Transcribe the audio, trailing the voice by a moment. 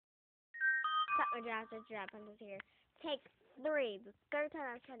a giraffe is here. Take 3. The third time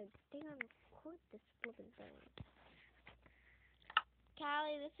I'm trying to dang on record this flipping thing.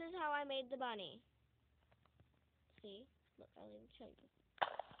 Callie, this is how I made the bunny. See? Look, I'll even show you.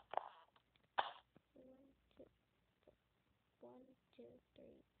 1, 2, 3,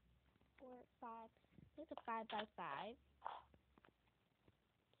 4, 5. I think it's a 5 by 5.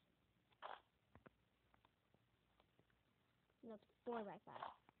 No, it's 4 by 5.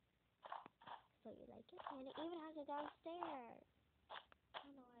 So you like it? And it even has a downstairs. I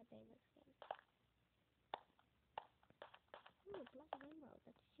don't know why I made this game. Ooh, black emerald.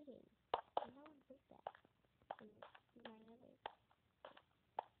 That's cheating. No one did that. In my other.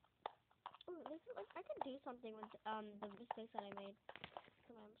 Ooh, this is like I could do something with the mistakes that I made.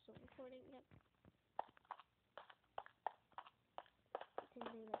 So I'm still recording. Yep.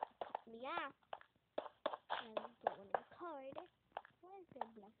 Something that me off. And I don't want to record. Why is there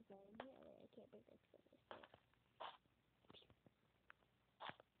black emerald in here? I can't bring this to my stairs.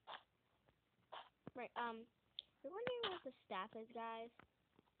 Right. You're wondering what the staff is, guys?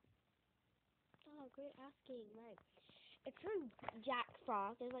 Oh, great asking. Right. It's from Jack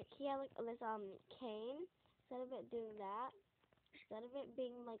Frost. There's like he had like this cane. Instead of it doing that, instead of it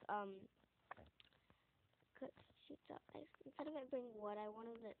being like instead of it being wood, I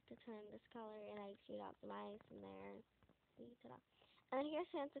wanted it to turn this color, and I shoot out some ice in there. See, ta-da. And then here's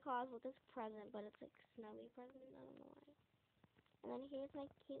Santa Claus with his present, but it's like snowy present. I don't know why. And then here's my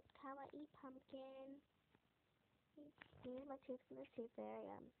cute kawaii pumpkin. Here's my tooth for the tooth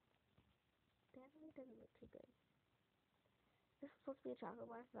fairy. That really doesn't look too good. This is supposed to be a chocolate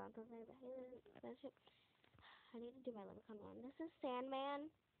bar for Valentine's Day, but hey, I need to do my Leprechaun one. This is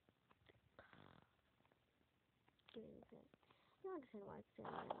Sandman. You don't understand why it's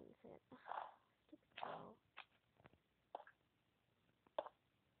Sandman. Stupid girl.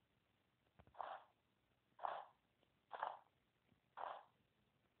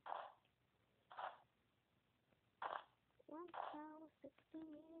 Once I was 16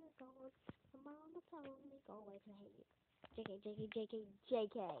 years old, my mama told me go away to hate.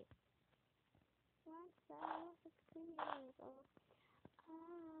 JK. Once I was 16 years old,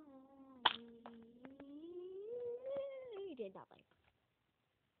 I did nothing.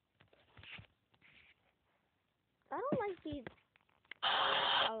 I don't like these.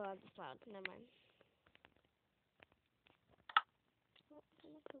 Oh, that's loud. Never mind. Oh,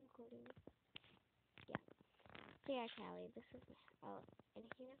 I'm not recording. Yeah. So yeah, Callie, this is and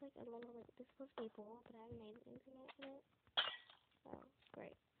here's like a little like this is supposed to be a pool, but I haven't made anything yet in it. Oh,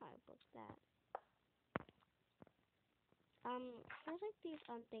 great. I booked that. Here's like these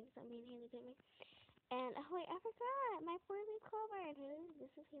things that me and Haley did make. And oh wait, I forgot my 4-leaf clover. And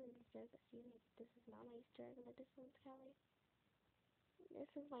this is Haley's Easter egg. See, this is not my Easter egg, but this one's Callie. This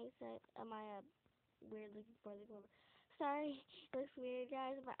is my set. My weird looking 4-leaf clover. Sorry, it looks weird,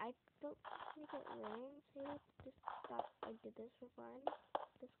 guys, but I built secret rooms. Haley just thought I did this for fun.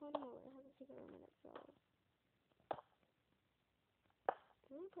 This one has a secret room in it, so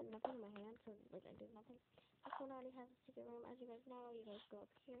I'm gonna put nothing in my hand, so like I did nothing. This one already has a secret room. As you guys know, you guys go up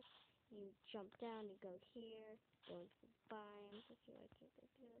here, you jump down, you go here, go into the biomes, if you like it, like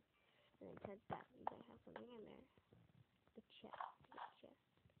this, and then to that, you might have something in there. The chest.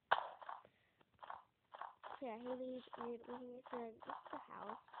 So yeah, Haley's weird looking Easter egg. This is the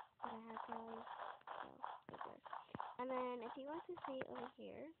house that I have Callie. So, like this. And then if you want to see over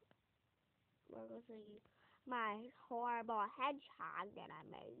here, we're going to show you my horrible hedgehog that I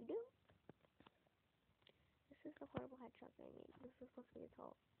made. This is the horrible hedgehog that I made. This is supposed to be its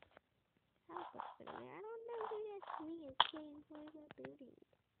hole. How it's supposed to fit in there? I don't know. Maybe that's me. It's getting for my booty.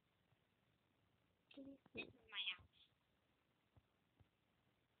 Can you see? This is my house.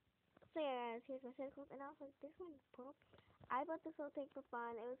 So yeah, guys, here's my circles, and also this one's purple. I bought this little thing for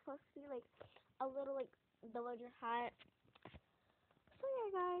fun. It was supposed to be like a little like villager hut. So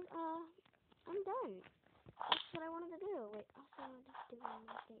yeah, guys, I'm done. That's what I wanted to do. Wait, also I wanted to do one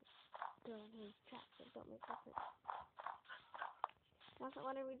more thing. Throwing his traps that don't make sense. I also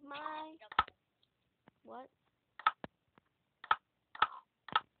want to read my what?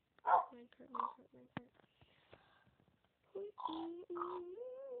 Minecraft.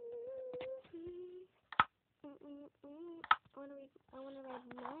 I wanna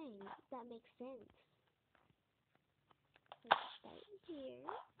read mine. That makes sense. Right here.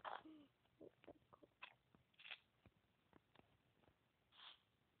 That's so cool.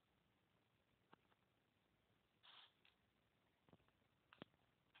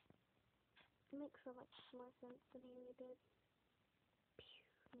 It makes so much more sense than Haley did. Pew,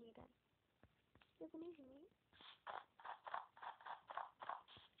 and you're done. It was amazing, right?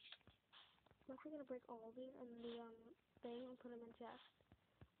 I'm actually gonna break all these in the thing and put them in chests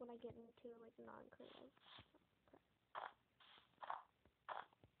when I get into like non-creative.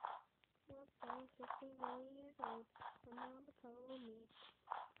 Well, I'm 16 million years old, and now I'm total me,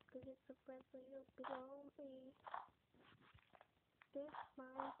 cause it's a friendly to below me. This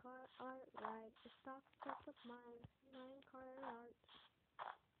minecart art right, the stock up of mine, minecart art.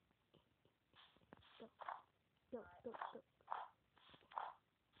 Go, go, go, go.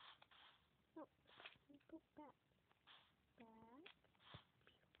 No, go back, back.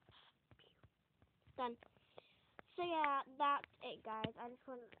 Done. So yeah, that's it, guys. I'm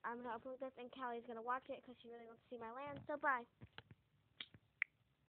gonna upload this, and Callie's gonna watch it because she really wants to see my land. So bye.